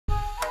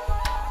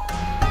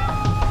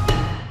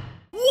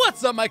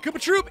What's up, my Koopa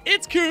Troop?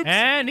 It's Koops.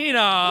 And Nina.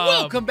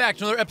 Welcome back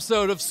to another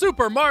episode of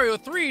Super Mario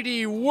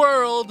 3D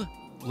World.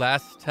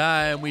 Last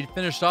time we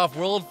finished off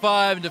World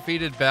 5 and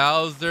defeated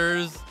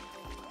Bowser's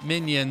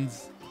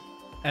minions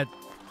at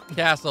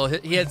Castle.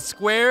 He had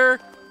square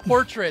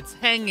portraits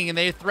hanging and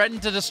they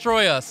threatened to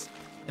destroy us.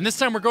 And this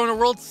time we're going to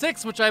World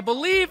 6, which I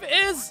believe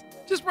is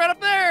just right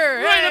up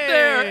there. Right up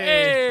there.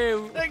 Hey.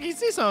 Can you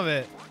see some of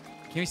it?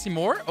 Can we see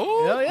more?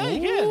 Oh, yeah,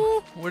 you can.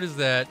 What is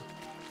that?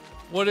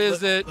 What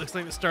is it? Looks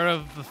like the start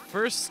of the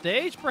first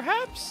stage,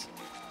 perhaps?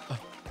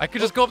 I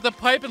could just go up the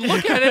pipe and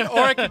look at it, or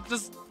I could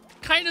just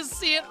kind of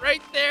see it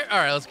right there. All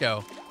right, let's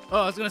go.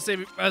 Oh, I was going to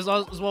say, as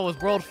well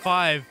with World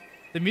 5,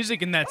 the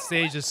music in that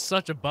stage is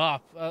such a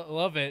bop. I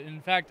love it. In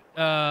fact,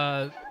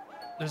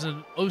 there's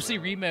an OC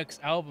remix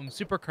album,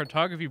 Super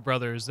Cartography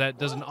Brothers, that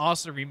does an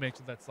awesome remix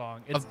of that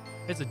song.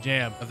 It's a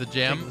jam. Of the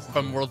jam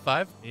from World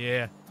 5?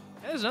 Yeah.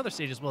 There's another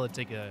stage as well to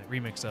take a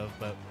remix of,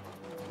 but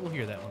we'll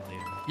hear that one later.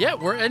 Yeah,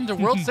 we're into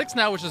World 6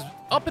 now, which is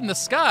up in the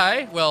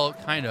sky. Well,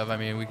 kind of. I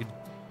mean, we could...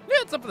 Yeah,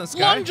 it's up in the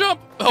sky. Long jump!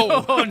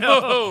 Oh, oh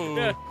no.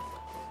 Yeah.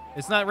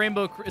 It's not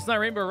Rainbow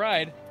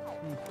Ride.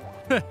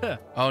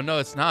 Oh, no,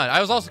 it's not.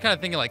 I was also kind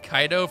of thinking like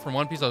Kaido from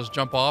One Piece. I'll just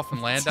jump off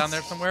and land down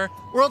there somewhere.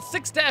 World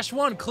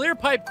 6-1, Clear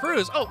Pipe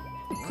Cruise. Oh,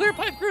 Clear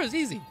Pipe Cruise,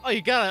 easy. Oh,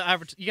 you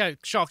gotta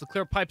show off the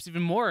clear pipes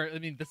even more. I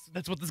mean,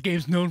 that's what this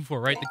game's known for,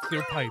 right? The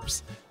clear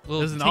pipes.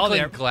 Little all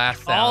the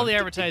glass sound. All the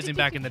advertising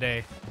back in the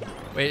day.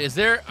 Wait, is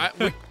there? I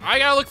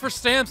gotta look for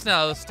stamps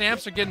now. The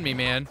stamps are getting me,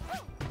 man.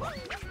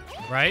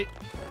 Right?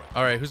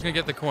 All right, who's gonna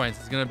get the coins?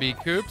 It's gonna be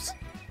Koops.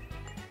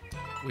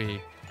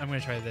 I'm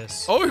gonna try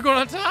this. Oh, we're going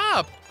on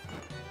top.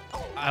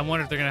 I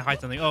wonder if they're gonna hide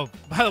something. Oh,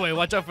 by the way,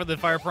 watch out for the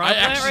fire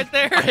plant right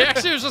there. I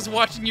actually was just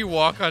watching you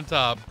walk on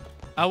top.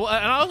 I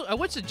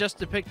would suggest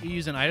to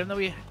use an item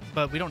that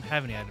but we don't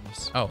have any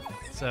items. Oh,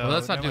 so well,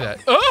 let's not do that.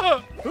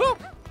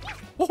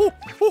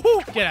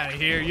 Get out of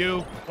here,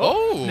 you!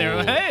 Oh,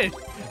 hey,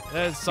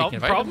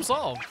 problem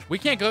solved. We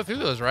can't go through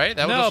those, right?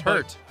 That would just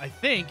hurt. I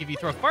think if you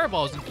throw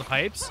fireballs into the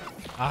pipes,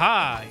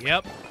 aha,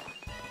 yep.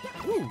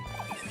 Woo.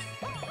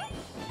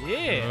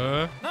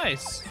 Yeah,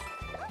 nice.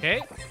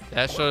 Okay.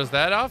 That shows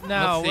that off.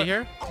 Now, let's see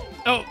here.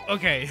 Oh,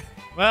 okay.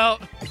 Well,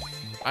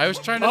 I was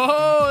trying to.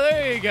 Oh,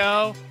 there you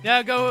go.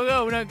 Yeah, go.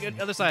 No,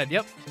 other side.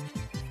 Yep.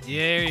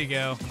 There you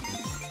go.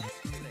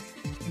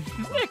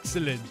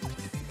 Excellent.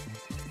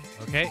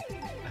 Okay.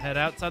 Head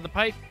outside the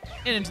pipe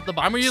and into the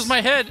box. I'm gonna use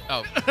my head.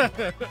 Oh.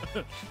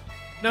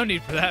 No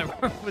need for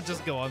that. We'll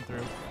just go on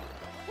through.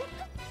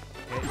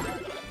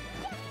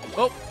 Okay.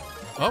 Oh,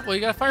 well,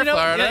 you got a fire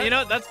flower. Yeah, you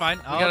know, that's fine.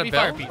 I'll be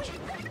Fire Peach.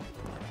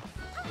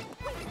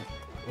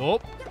 Oh,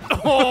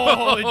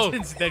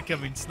 didn't see that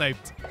coming.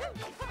 Sniped.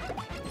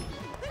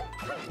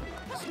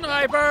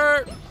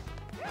 Sniper!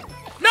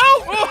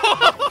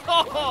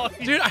 No!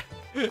 Dude,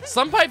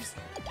 some pipes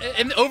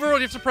in the overworld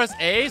you have to press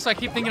A, so I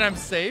keep thinking I'm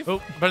safe.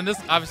 Oh. But in this,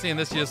 obviously, you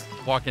just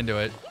walk into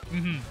it.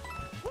 Mm-hmm.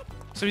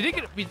 So we did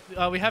get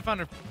we have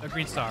found a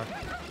green star.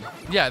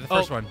 Yeah, the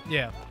first one.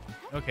 Yeah.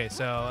 Okay,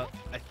 so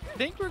I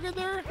think we're good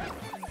there.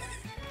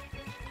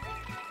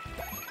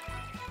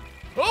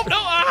 Oh no!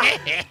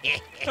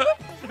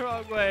 The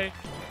wrong way.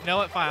 You know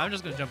what? Fine. I'm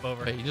just gonna jump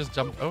over. Wait, you just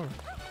jumped over.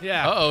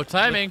 Yeah. Uh-oh,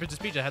 timing. For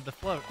speech, I had the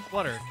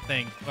flutter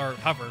thing, or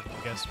hover,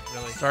 I guess,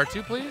 really. Star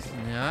 2, please.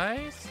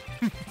 Nice.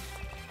 All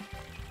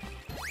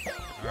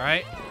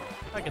right.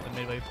 I get the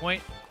midway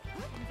point.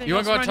 You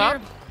want to go on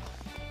top?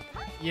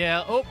 Here?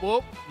 Yeah. Oh,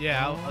 whoop.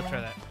 Yeah, I'll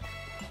try that.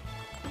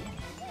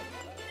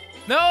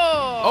 No!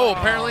 Oh,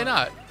 apparently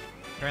not.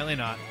 Apparently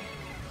not.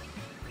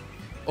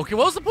 Okay,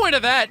 what was the point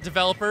of that,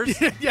 developers?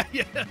 yeah.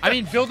 I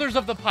mean, builders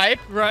of the pipe.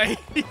 Right.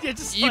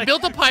 You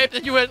built a pipe,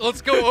 and you went,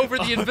 let's go over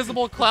the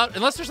invisible cloud.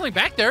 Unless there's something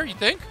back there, you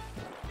think?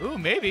 Ooh,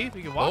 maybe.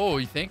 We can walk. Oh,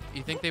 you think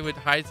they would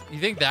hide? You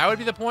think that would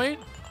be the point?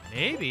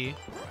 Maybe.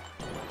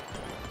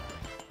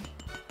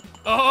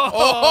 Oh,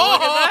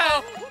 look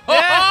at that.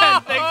 Yeah,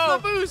 thanks for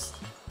the boost.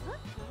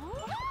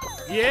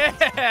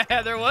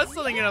 Yeah, there was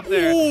something up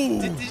there.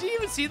 Did you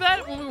even see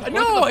that when we were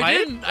No, I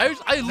didn't. I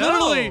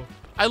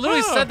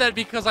literally said that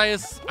because I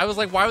was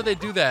like, why would they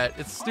do that?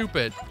 It's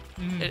stupid.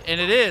 And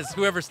it is.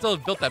 Whoever still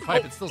built that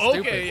pipe, it's still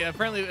stupid. Okay, yeah,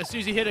 apparently as soon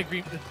as you hit a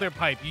clear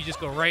pipe, you just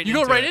go right into it.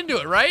 You go right into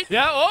it, right?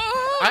 Yeah.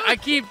 Oh! I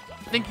keep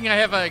thinking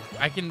I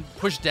can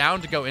push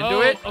down to go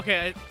into it.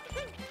 Okay.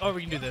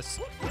 We can do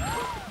this.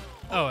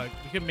 Oh,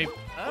 we could maybe...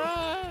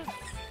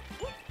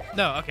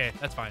 No, okay,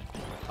 that's fine.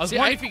 I was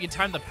wondering if you could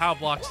time the POW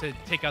blocks to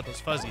take out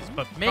those fuzzies,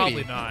 but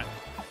probably not.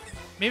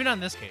 Maybe not in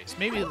this case.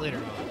 Maybe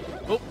later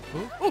on.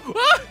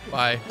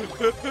 Bye.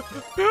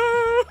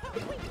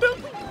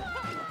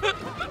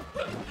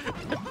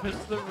 I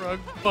pushed the wrong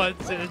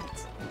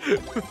buttons.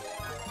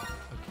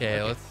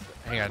 Okay, let's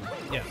hang on.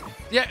 Yeah.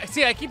 Yeah.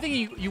 See, I keep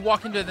thinking you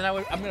walk into it, then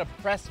I'm gonna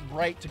press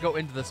right to go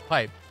into this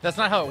pipe. That's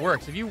not how it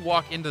works. If you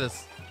walk into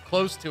this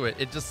close to it,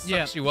 it just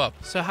sucks you up.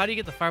 So how do you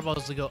get the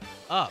fireballs to go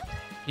up?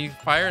 Can you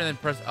fire and then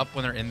press up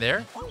when they're in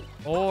there?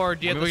 Or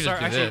do you have to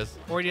start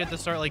or do you have to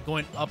start like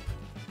going up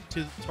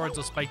towards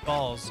those spiked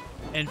balls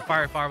and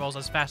fire fireballs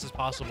as fast as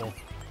possible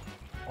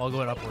while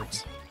going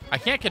upwards? I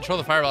can't control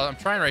the fireball. I'm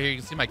trying right here. You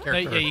can see my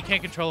character. Yeah, you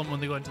can't control them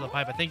when they go into the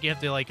pipe. I think you have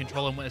to like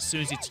control them as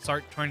soon as you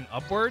start turning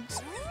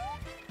upwards.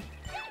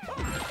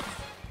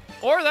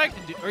 Or you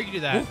can do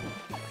that.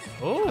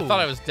 Oh, I thought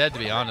I was dead, to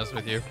be honest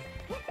with you.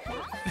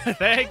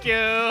 Thank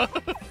you.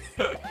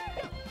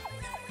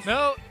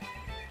 No.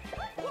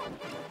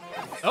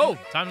 Oh,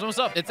 time's almost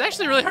up. It's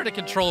actually really hard to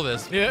control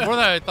this. Yeah. More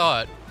than I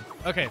thought.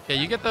 Okay. Okay,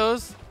 you get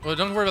those. Well,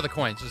 don't worry about the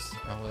coins. Just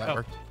that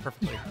worked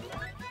perfectly.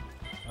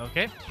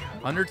 Okay.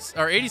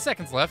 80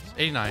 seconds left.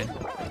 89.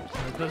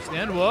 Let's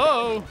stand.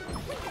 Whoa.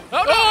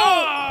 Oh,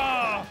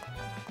 no!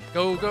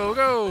 Go, go,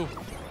 go.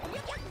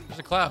 There's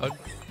a cloud.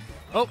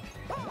 Oh.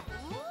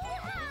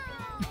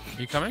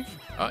 Are you coming?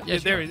 Oh, yeah.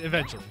 There,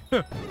 eventually.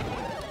 I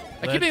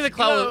keep thinking the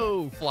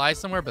cloud would fly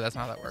somewhere, but that's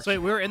not how that works. So wait,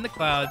 we were in the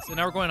clouds, and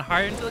now we're going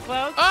higher into the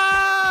clouds?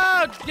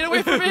 Ah! Get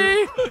away from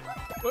me!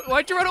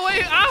 Why'd you run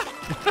away?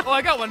 Ah! Oh,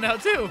 I got one now,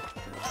 too.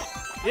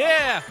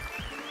 Yeah.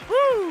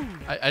 Woo!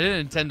 I didn't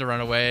intend to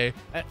run away.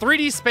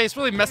 3D space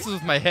really messes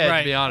with my head,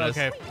 to be honest.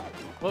 Okay.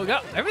 Well, we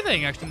got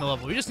everything actually in the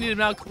level. We just need to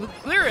now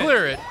clear it.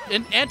 Clear it.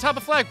 And top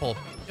a flagpole.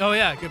 Oh,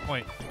 yeah. Good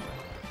point.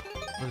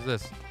 What is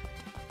this?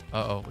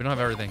 Uh-oh. We don't have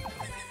everything.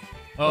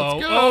 Oh,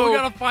 Let's go. Oh, we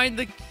gotta find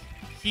the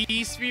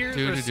key sphere.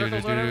 Dude.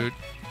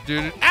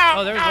 Ow!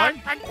 Oh, there's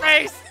one. My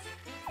face!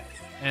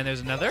 And there's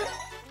another.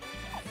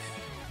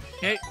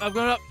 Okay, I'm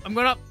going up. I'm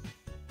going up.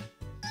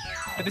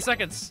 50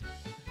 seconds.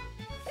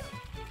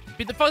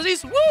 Beat the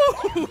fuzzies.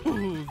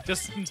 Woo!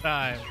 Just in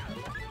time.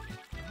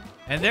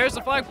 And there's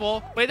the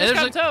flagpole. Wait, there's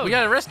got a toad. We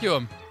gotta rescue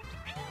him.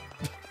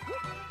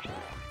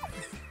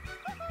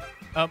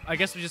 I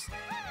guess we just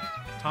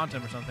taunt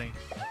him or something.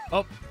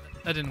 Oh,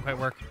 that didn't quite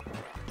work.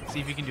 Let's see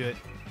if you can do it.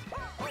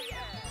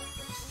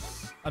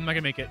 I'm not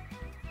gonna make it.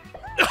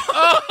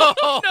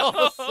 Oh,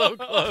 no! So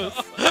close.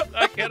 I'm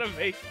not gonna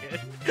make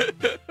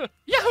it.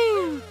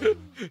 Yahoo!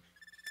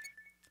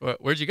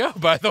 Where'd you go,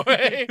 by the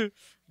way?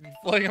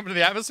 Floating up into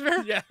the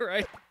atmosphere? Yeah,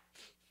 right.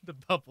 The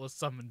bubble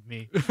summoned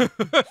me.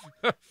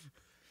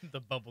 The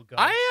bubble god.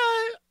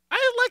 I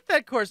like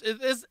that course.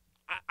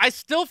 I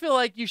still feel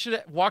like you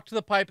should walk to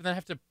the pipe and then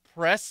have to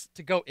press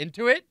to go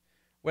into it,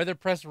 whether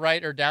press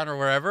right or down or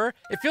wherever.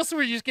 It feels so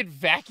weird you just get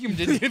vacuumed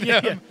into them.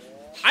 Yeah.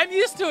 I'm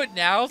used to it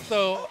now,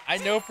 so I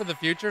know for the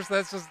future, so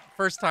that's just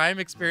first time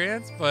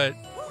experience, or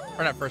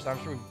not first time,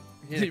 I'm sure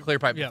we hit a clear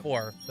pipe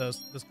before. Those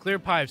clear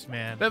pipes,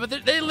 man. But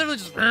they literally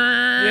just...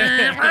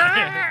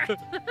 I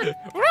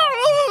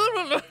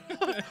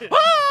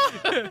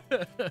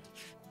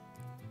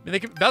mean,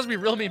 Bowser would be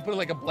real mean putting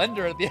like a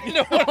blender at the end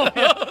of one of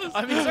those.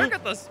 I mean, he's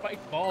got the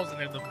spiked balls in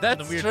there.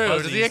 That's the weird true.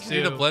 Does he fuzzies, actually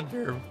need a too.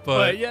 blender?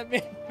 But yeah,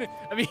 man,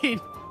 I mean,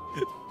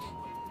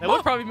 that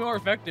would probably be more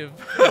effective.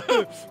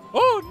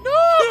 Oh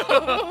no!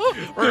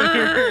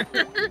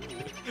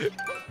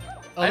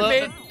 I Although-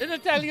 made an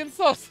Italian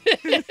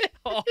sausage.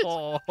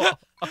 Oh.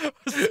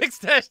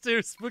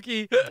 6-2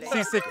 spooky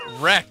seasick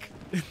wreck.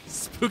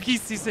 Spooky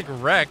seasick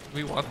wreck.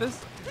 We want this?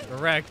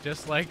 Correct,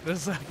 just like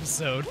this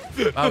episode.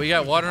 Wow, we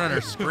got water on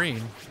our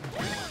screen.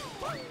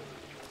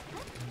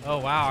 Oh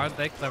wow, aren't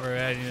they clever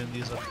at adding in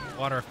these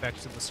water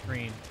effects to the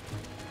screen?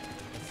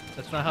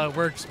 That's not how it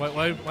works.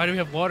 Why do we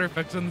have water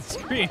effects on the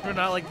screen? We're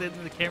not like the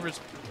cameras.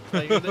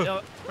 Like,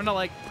 we're not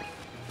like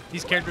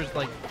these characters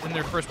like in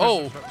their first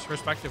person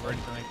perspective or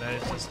anything like that.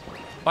 It's just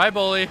Bye,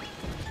 bully.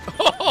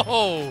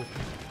 Oh,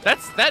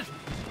 that's that.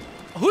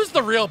 Who's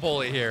the real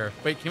bully here?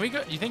 Wait, can we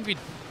go? You think we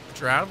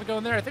drown if we go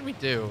in there? I think we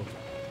do.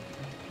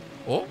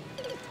 Oh.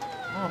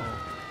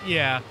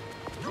 yeah.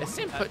 It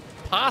seems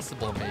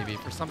possible maybe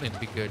for something to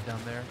be good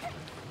down there.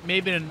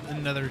 Maybe in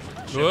another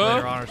ship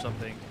later on or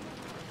something.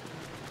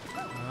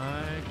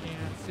 I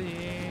can't see.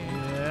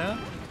 Yeah.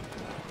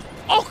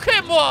 Oh,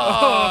 come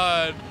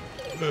on!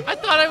 I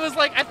thought I was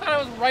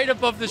right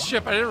above the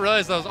ship. I didn't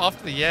realize I was off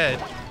to the edge.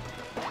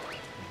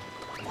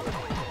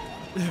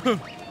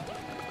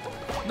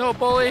 No,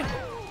 bully.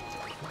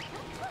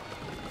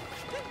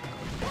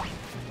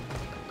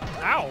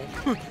 Ow.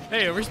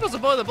 Hey, are we supposed to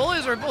bully the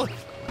bullies or bully?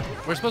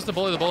 We're supposed to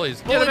bully the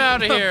bullies. Get them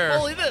out of here.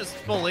 Bully this,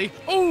 bully.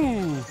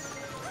 Ooh.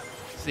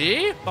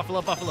 See?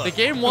 Buffalo. The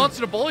game wants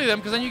you to bully them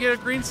because then you get a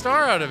green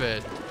star out of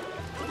it.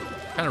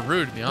 Kind of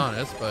rude, to be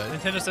honest, but...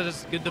 Nintendo said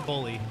it's good to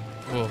bully.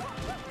 Whoa.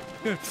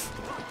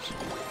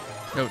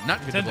 No,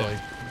 not good to bully.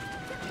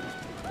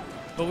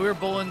 But we were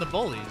bullying the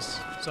bullies.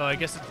 So I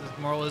guess the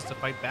moral is to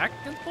fight back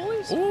against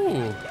bullies?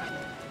 Ooh.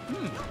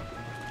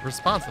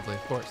 Responsibly,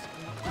 of course.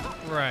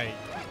 Right.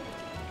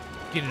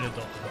 Get an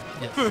adult.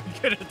 Yes.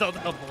 Get an adult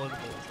to help bully the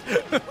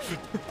bullies.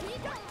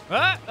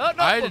 Ah, oh,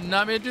 no. I did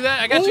not mean to do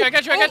that. I got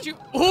you.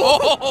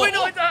 Oh. Wait,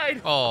 no, I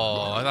died.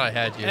 Oh, I thought I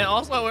had you. And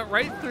also, I went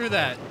right through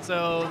that.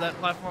 So that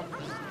platform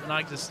is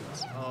non-existent.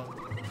 Oh,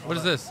 What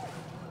is this?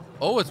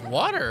 Oh, it's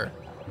water.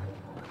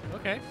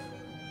 okay.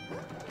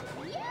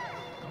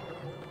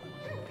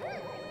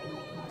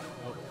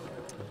 Oh,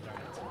 darn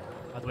it.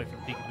 I'll have to wait for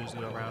Peekaboo's to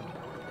go around.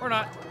 Or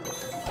not.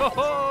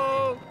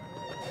 Ho-ho!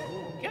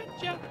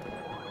 Gotcha.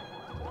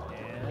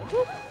 And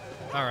whoop.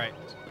 All right.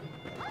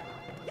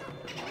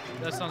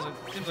 That seems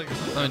like there's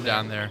Something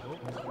down there.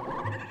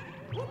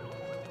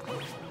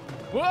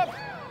 Whoop!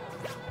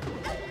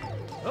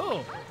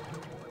 Oh.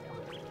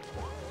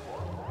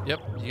 Yep,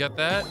 you got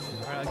that. All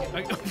right, I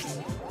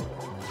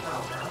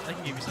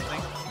can give you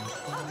something.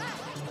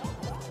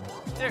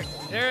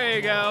 There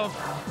you go.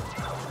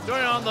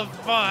 Join on the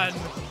fun.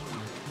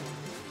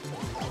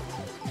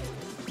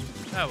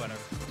 Oh, whatever.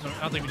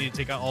 I don't think we need to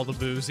take out all the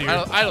booze here.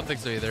 I don't think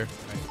so either.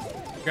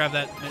 Right. Grab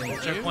that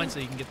checkpoint so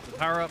you can get the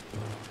power up.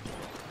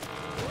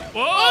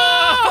 Whoa!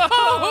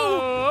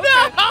 Oh!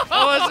 Okay. No!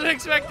 I wasn't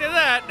expecting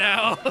that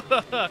now.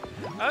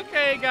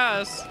 Okay,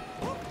 guys.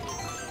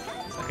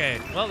 Okay,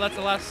 well, that's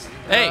the last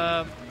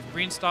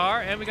green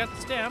star, and we got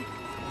the stamp.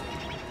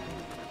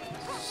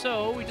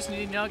 So we just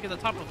need to now get the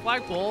top of the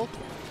flagpole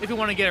if we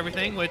want to get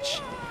everything, which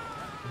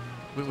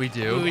we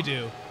do. we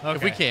do. Okay.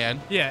 If we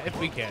can. Yeah, if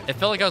we can. It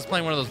felt like I was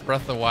playing one of those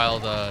Breath of the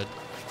Wild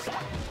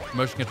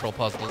motion control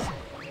puzzles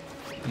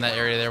in that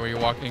area there where you're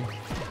walking.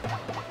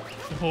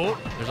 Oh.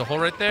 There's a hole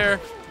right there.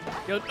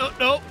 Yo,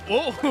 no.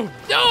 Whoa.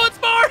 No, it's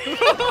Mario!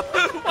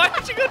 Why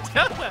did you go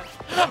down that?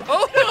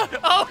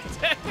 Oh,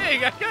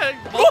 dang. I got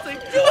multi.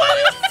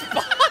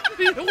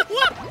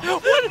 What?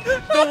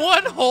 The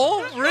one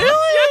hole?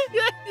 Really?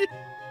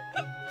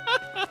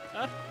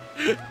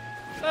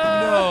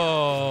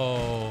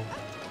 No.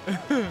 I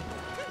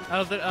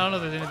don't know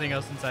if there's anything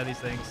else inside these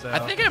things. So. I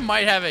think I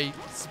might have a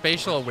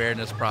spatial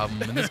awareness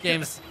problem, and this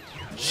game's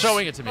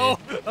showing it to me. Oh,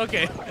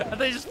 okay. I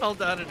thought you just fell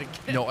down it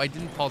again. No, I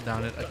didn't fall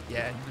down it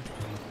again.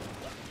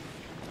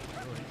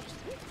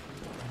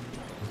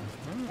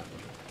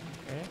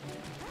 Okay.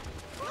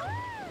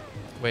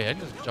 Wait, I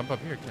can just jump up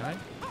here, can I?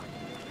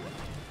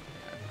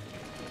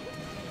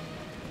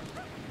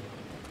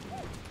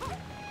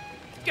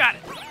 Got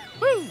it.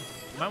 Woo!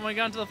 Might want to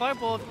get onto the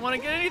flagpole if you want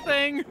to get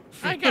anything.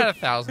 I got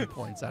 1,000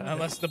 points out of it.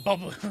 Unless the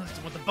bubble,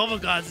 want the bubble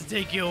gods to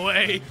take you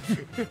away.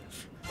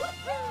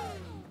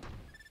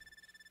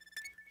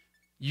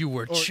 You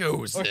were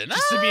chosen. Or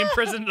just to be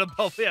imprisoned in a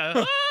bubble.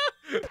 Yeah.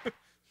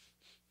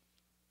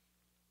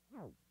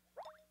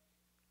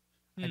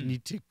 I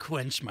need to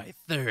quench my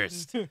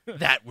thirst.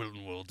 That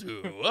one will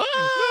do.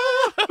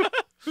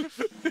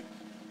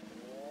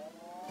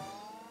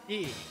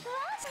 Yeah.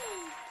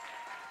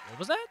 What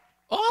was that?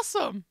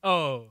 Awesome.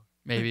 Oh.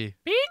 Maybe.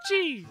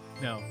 Peachy.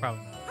 No,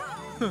 probably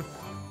not.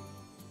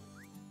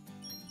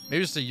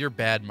 Maybe just a you're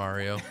bad,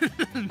 Mario.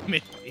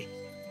 Maybe.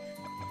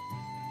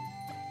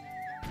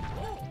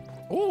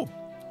 Oh.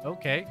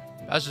 Okay.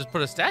 Let's just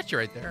put a statue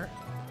right there.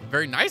 A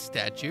very nice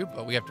statue,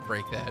 but we have to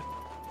break that.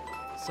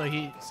 So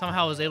he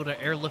somehow was able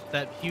to airlift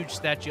that huge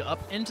statue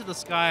up into the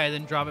sky and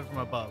then drop it from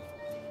above.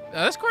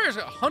 Now, this requires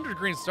 100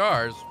 green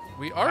stars.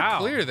 We are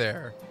clear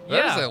there.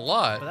 Yeah. That is a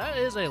lot. But that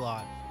is a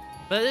lot.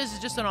 But this is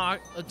just to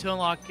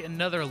unlock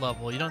another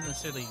level. You don't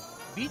necessarily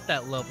beat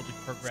that level to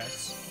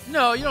progress.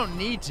 No, you don't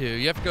need to.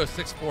 You have to go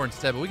 6-4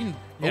 instead, but we can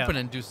open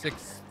and do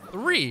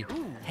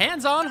 6-3.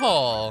 Hands-on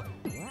haul.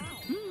 I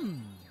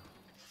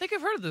think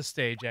I've heard of this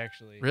stage,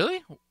 actually.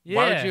 Really? Yeah.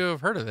 Why would you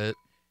have heard of it?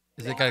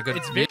 Is it got a good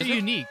It's very music?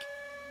 unique.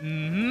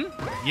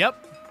 Mm-hmm. Yep.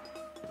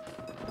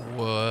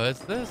 What's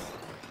this?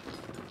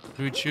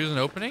 Do we choose an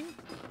opening?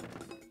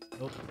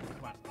 Oh,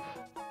 come on.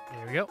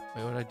 There we go.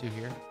 Wait, what do I do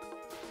here?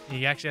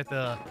 You actually have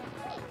to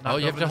Oh,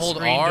 you have to hold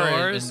screen R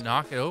doors. and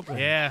knock it open.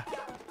 Yeah.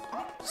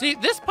 See,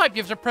 this pipe,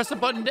 you have to press a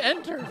button to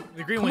enter.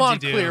 The green Come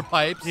ones on, you do. clear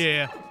pipes.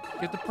 Yeah.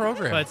 Get the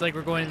program. But it's like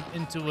we're going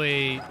into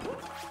a...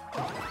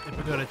 If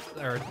we go to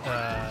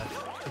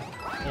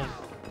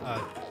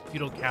old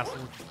feudal castle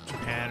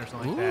Japan or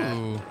something like that.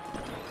 Ooh.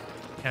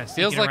 Kind of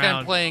Feels like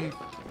I'm playing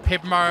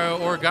Paper Mario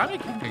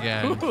Origami King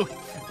again. Ooh.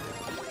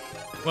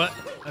 What?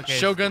 Okay.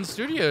 Shogun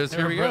Studios,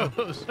 here we go.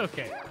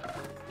 Okay.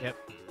 Yep.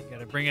 You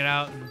gotta bring it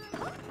out. And...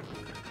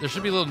 There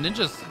should be little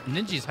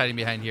ninjas hiding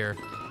behind here.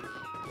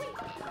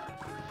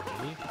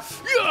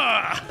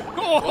 Yeah!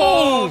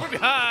 Oh, from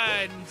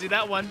behind. See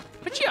that one?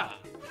 Pacha!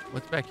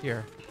 What's back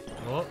here?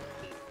 Oh.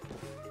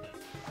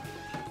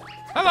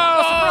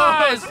 Hello,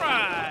 surprise!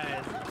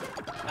 Surprise!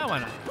 Oh, why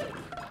not?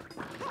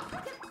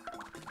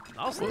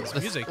 Also, this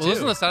music, too.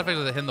 Listen to the sound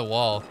effects that hit the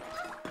wall.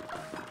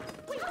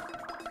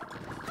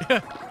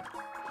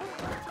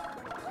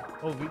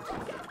 Oh, we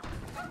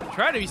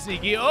try to be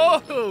sneaky.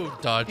 Oh!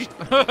 Dodge.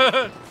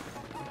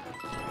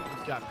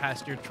 Got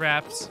past your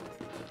traps.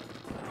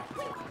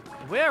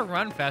 The way I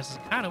run fast is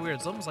kind of weird.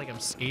 It's almost like I'm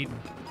skating.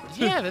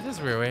 Yeah, that is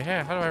a weird way.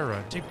 Hey, how do I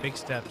run? Take big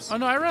steps. Oh,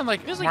 no, I run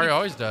like Feels like Mario you-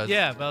 always does.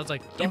 Yeah, but I was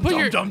like, You dum, put dum,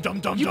 your, dum, dum,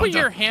 dum, you dum, put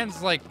your dum.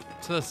 hands like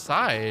to the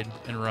side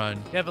and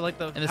run. Yeah, but like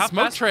the And the how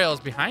smoke fast, trail is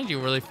behind you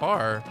really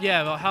far.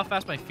 Yeah, but how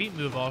fast my feet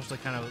move also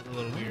kind of a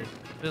little weird.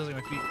 Feels like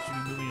my feet should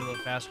be moving a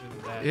little faster than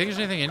You that. think there's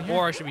anything in here?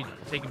 Or I should be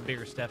taking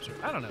bigger steps, or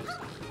I don't know.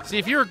 See,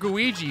 if you were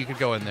Guiji, you could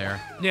go in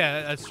there.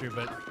 Yeah, that's true,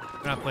 but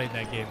we're not playing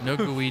that game. No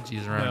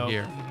Guijis around No.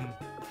 here.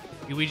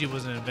 Luigi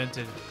wasn't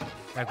invented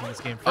back when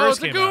this game Oh,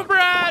 first it's a came out.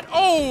 Goombrat!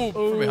 Oh,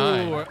 Oh, from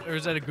behind. or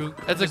is that a Goom?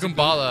 That's a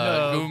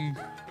Goombala. No.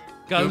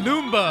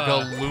 Galumba.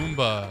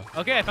 Galumba.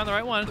 Okay, I found the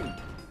right one.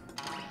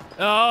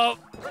 Oh,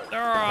 the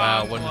wrong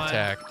Wow, one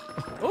attack.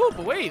 Oh,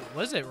 but wait,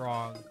 was it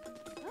wrong?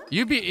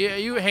 You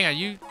hang on.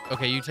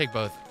 You take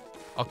both.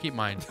 I'll keep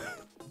mine.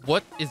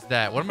 What is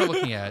that? What am I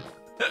looking at?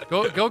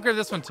 Go grab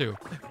this one too.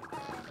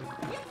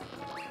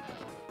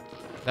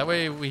 That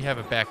way we have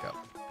a backup.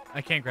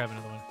 I can't grab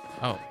another one.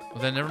 Oh,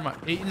 well then never mind.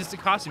 It's a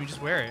costume. You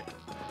just wear it.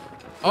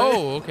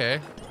 Oh,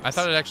 okay. I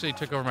thought it actually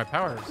took over my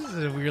powers. This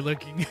is a weird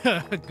looking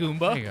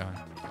Goomba. Hang on.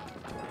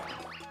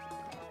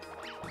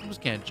 Goombas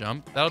can't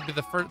jump. That'll be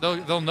the first.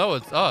 They'll know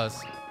it's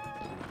us.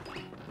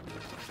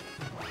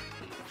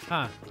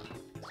 Huh.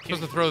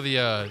 Supposed to throw the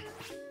our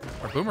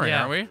boomerang,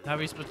 aren't we? How are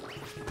we supposed?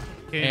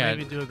 Can we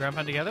maybe do a ground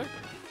pound together?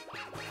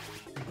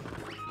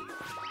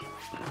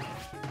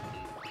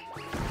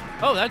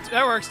 Oh,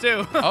 that works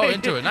too. Oh,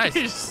 into it.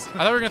 Nice. I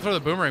thought we were gonna throw the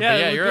boomerang, but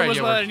yeah, you're right.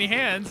 Yeah, without any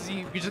hands,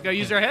 you just gotta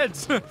use our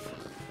heads.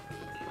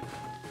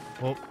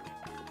 Oh.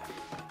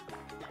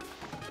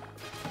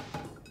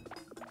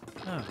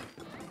 Huh.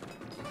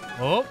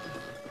 Oh.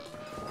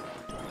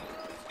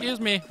 Excuse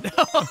me. Didn't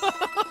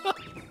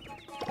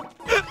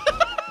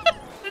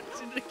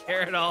seem to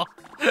care at all.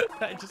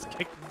 I just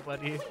kicked my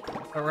buddy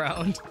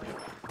around.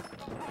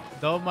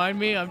 Don't mind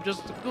me, I'm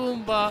just a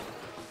Goomba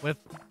with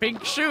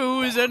pink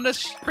shoes and a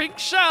pink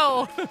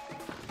shell.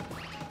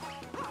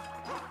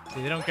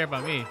 See, they don't care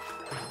about me.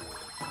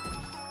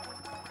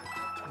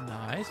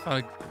 Nice.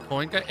 Found a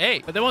coin guy.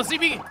 Hey, But they won't see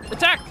me.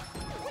 Attack!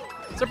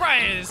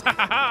 Surprise! Ha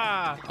ha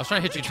ha! I was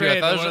trying to hit you too. I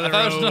thought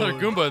there was another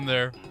Goomba in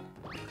there.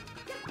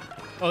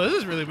 Oh, this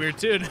is really weird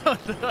too.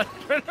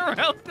 Turn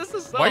around. This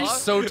is so Why are you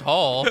awesome. so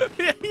tall?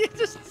 Yeah, you're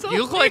just so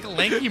You look big. like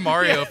Lanky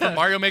Mario from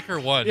Mario Maker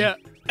 1. Yeah.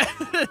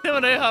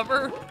 When I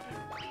hover.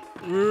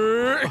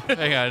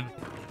 Hang on.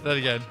 That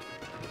again.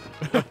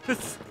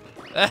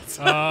 That's.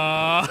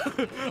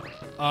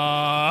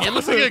 It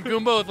looks like a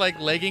Goomba with like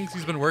leggings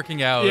who's been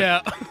working out.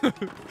 Yeah.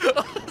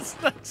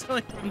 It's like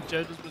something from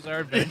JoJo's Bizarre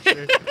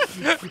Adventure.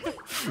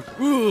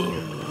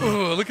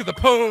 Ooh, look at the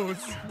pose.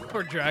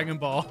 Or Dragon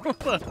Ball.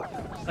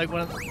 Like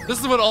one of This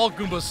is what all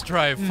Goombas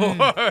strive for.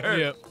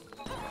 Yep.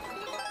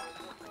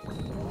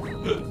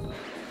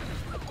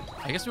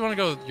 I guess we want to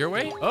go your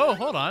way. Oh,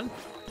 hold on.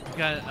 We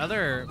got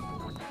another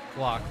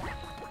block.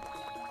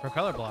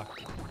 Propeller block.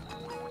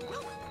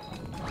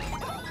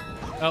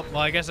 Oh,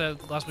 well, I guess I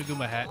lost my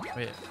Goomba hat.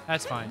 Wait,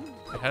 That's fine.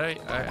 how do I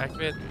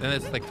activate? Then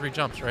it's like 3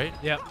 jumps, right?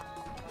 Yep.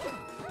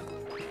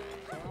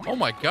 Oh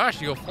my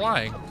gosh, you go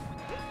flying.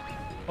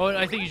 Oh,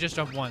 I think you just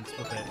jump once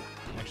with it,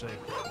 actually.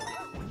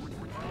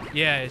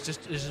 Yeah, it's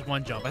just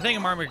one jump. I think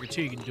in Mario Maker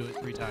 2 you can do it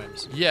 3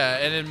 times. Yeah,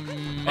 and then.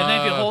 And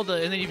then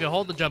if you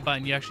hold the jump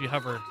button, you actually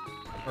hover,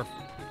 or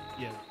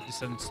yeah,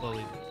 descend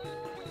slowly.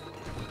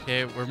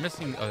 Okay, we're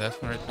missing. Oh,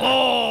 that's one right there.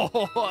 Oh,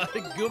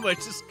 the Goomba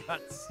just got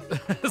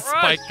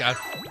Spike got.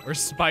 or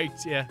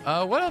spiked.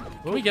 Yeah. What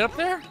up? Can we get up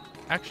there?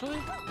 Actually.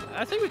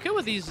 I think we could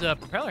with these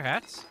propeller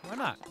hats. Why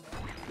not?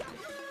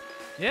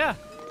 Yeah.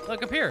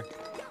 Look up here.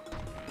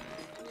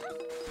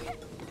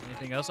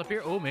 Anything else up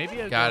here? Oh, maybe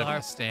a Gotta be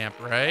a stamp,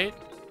 right?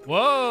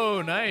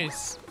 Whoa,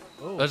 nice.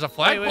 Oh. There's a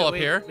flagpole up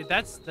here. Wait,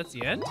 that's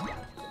the end?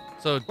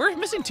 So We're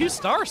missing 2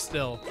 stars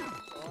still.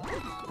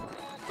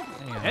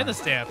 hang on. And the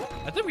stamp.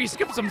 I think we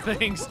skipped some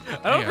things. I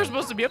don't know Hang if we're on.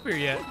 supposed to be up here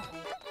yet.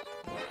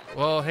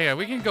 Well, hang on.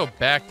 We can go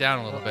back down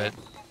a little bit.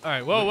 All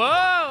right. Whoa,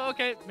 whoa.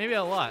 Okay, maybe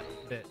a lot.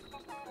 Bit.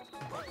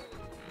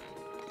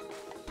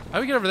 How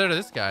do we get over there to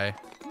this guy?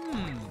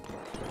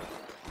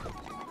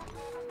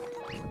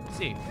 Let's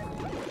see.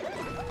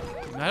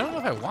 I don't know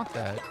if I want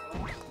that.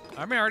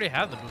 I may already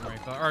have the boomerang.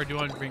 Or do you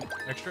want to bring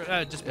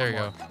extra? Just There one you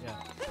more. go. Yeah.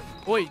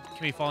 Oh, wait,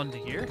 can we fall into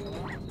here?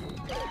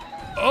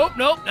 Oh,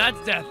 nope.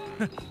 That's death.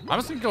 I'm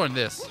just gonna go in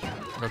this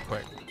real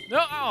quick. No.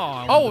 Oh,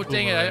 I Oh, want the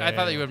dang it. I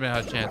thought that you boomerang.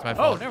 would have had a chance. My Oh,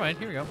 fault. never mind.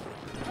 Here we go.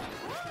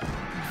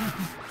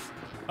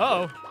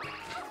 Uh-oh.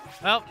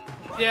 Well,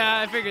 yeah,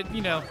 I figured,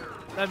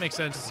 that makes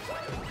sense.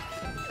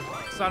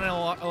 Sounding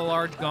a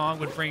large gong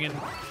would bring in...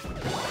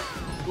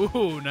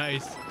 Ooh,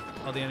 nice.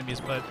 All the enemies,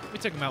 but we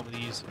took them out with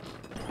ease.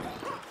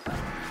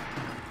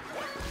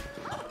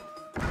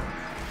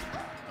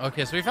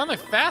 Okay, so we found the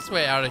fast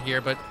way out of here,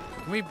 but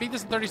can we beat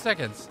this in 30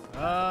 seconds?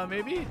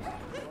 Maybe?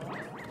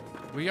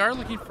 We are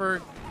looking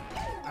for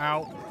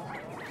Ow.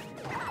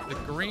 the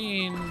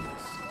green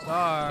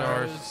star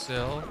Stars.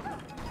 still.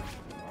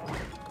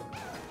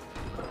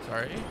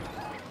 Sorry.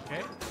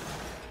 Okay.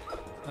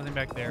 Nothing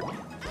back there.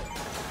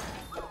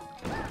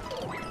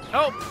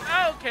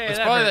 Oh, okay. It's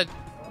that probably hurt.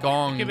 that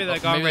gong. Give me that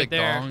oh, gong maybe right that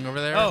there. gong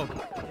over there. Oh,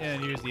 yeah,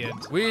 and here's the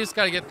end. We just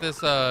gotta get this.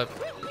 Oh,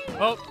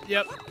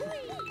 yep.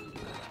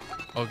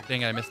 Oh,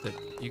 dang it, I missed it.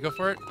 You go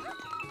for it.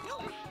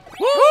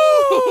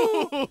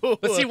 Woo!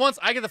 But see, once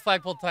I get the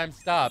flagpole, time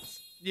stops.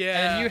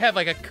 Yeah. And you have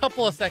like a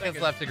couple of seconds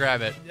left to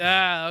grab it.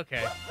 Ah,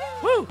 okay.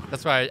 Woo!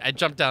 That's why I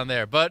jumped down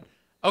there. But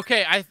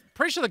okay, I'm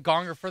pretty sure the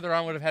gonger further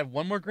on would have had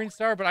one more green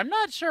star, but I'm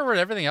not sure where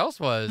everything else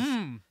was.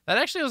 That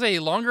actually was a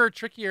longer,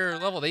 trickier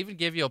level. They even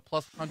gave you a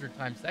plus 100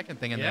 times second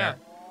thing in there.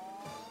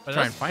 But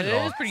Try and find it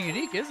all. It is pretty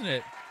unique, isn't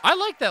it? I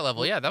like that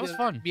level. Yeah, that was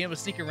fun. Being able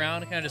to sneak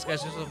around and kind of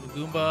disguise yourself with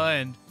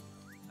Goomba and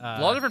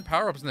A lot of different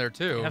power-ups in there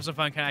too. have some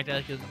fun, kind of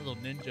act like a little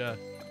ninja.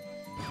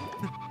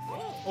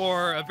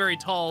 Or a very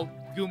tall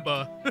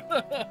Goomba.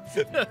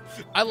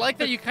 I like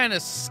that you kind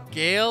of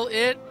scale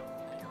it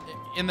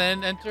and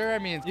then enter. I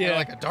mean, it's kind Yeah. of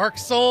like a Dark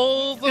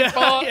Souls. You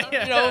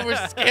know,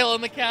 we're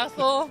scaling the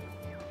castle.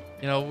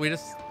 You know, we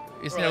just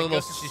Or need like a little.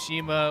 Ghost of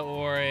Tsushima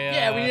or a.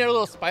 Yeah, we need a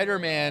little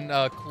Spider-Man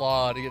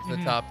claw to get to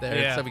the top there.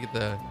 Yeah. So we get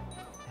the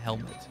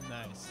helmet.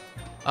 Nice.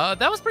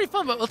 That was pretty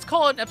fun, but let's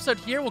call it an episode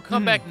here. We'll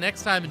come back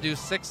next time and do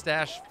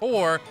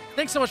 6-4.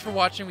 Thanks so much for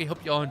watching. We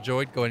hope you all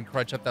enjoyed. Go ahead and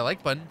crunch up that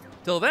like button.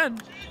 Till then,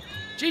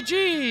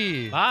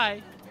 GG.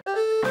 Bye.